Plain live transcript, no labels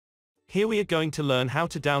Here we are going to learn how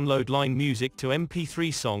to download Line Music to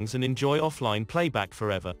MP3 songs and enjoy offline playback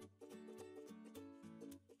forever.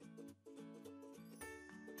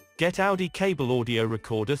 Get AudiCable Audio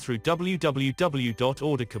Recorder through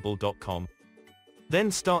www.audicable.com.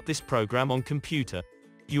 Then start this program on computer.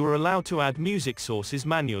 You are allowed to add music sources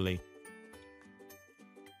manually.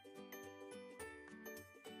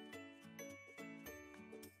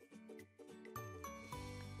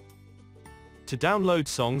 To download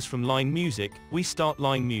songs from Line Music, we start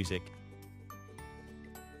Line Music.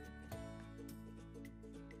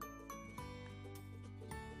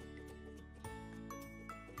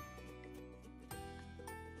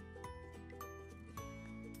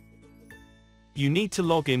 You need to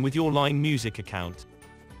log in with your Line Music account.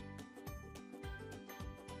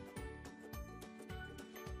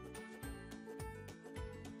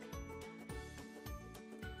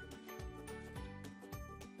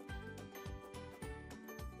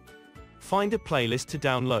 Find a playlist to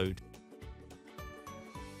download.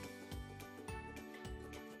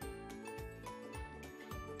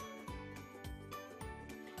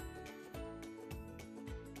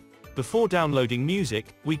 Before downloading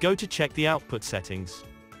music, we go to check the output settings.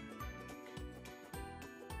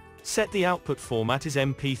 Set the output format as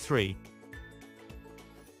MP3.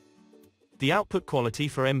 The output quality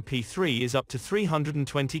for MP3 is up to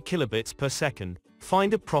 320 kilobits per second.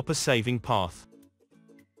 Find a proper saving path.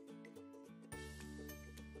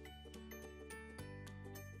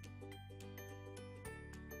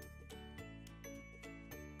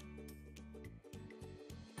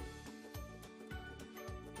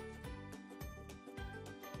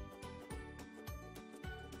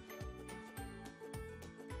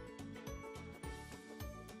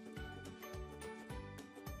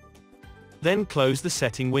 Then close the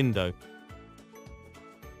setting window.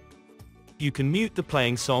 You can mute the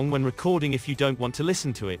playing song when recording if you don't want to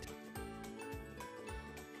listen to it.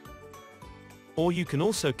 Or you can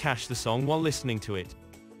also cache the song while listening to it.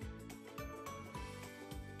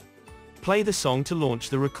 Play the song to launch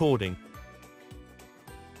the recording.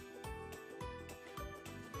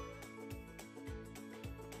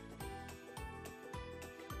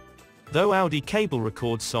 Though AudiCable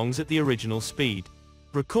records songs at the original speed,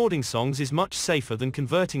 recording songs is much safer than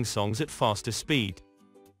converting songs at faster speed.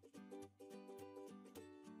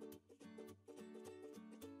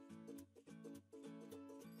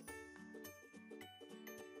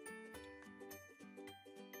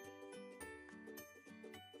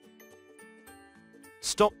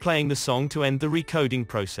 Stop playing the song to end the recoding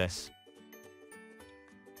process.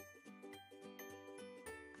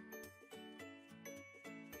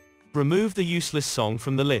 Remove the useless song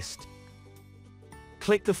from the list.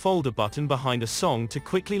 Click the folder button behind a song to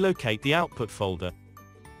quickly locate the output folder.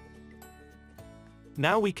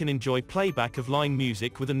 Now we can enjoy playback of Line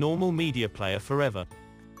Music with a normal media player forever.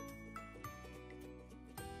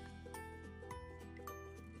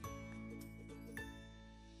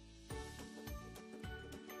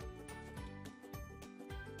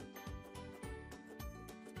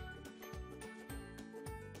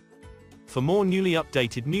 For more newly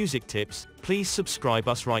updated music tips, please subscribe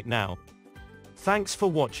us right now. Thanks for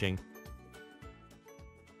watching.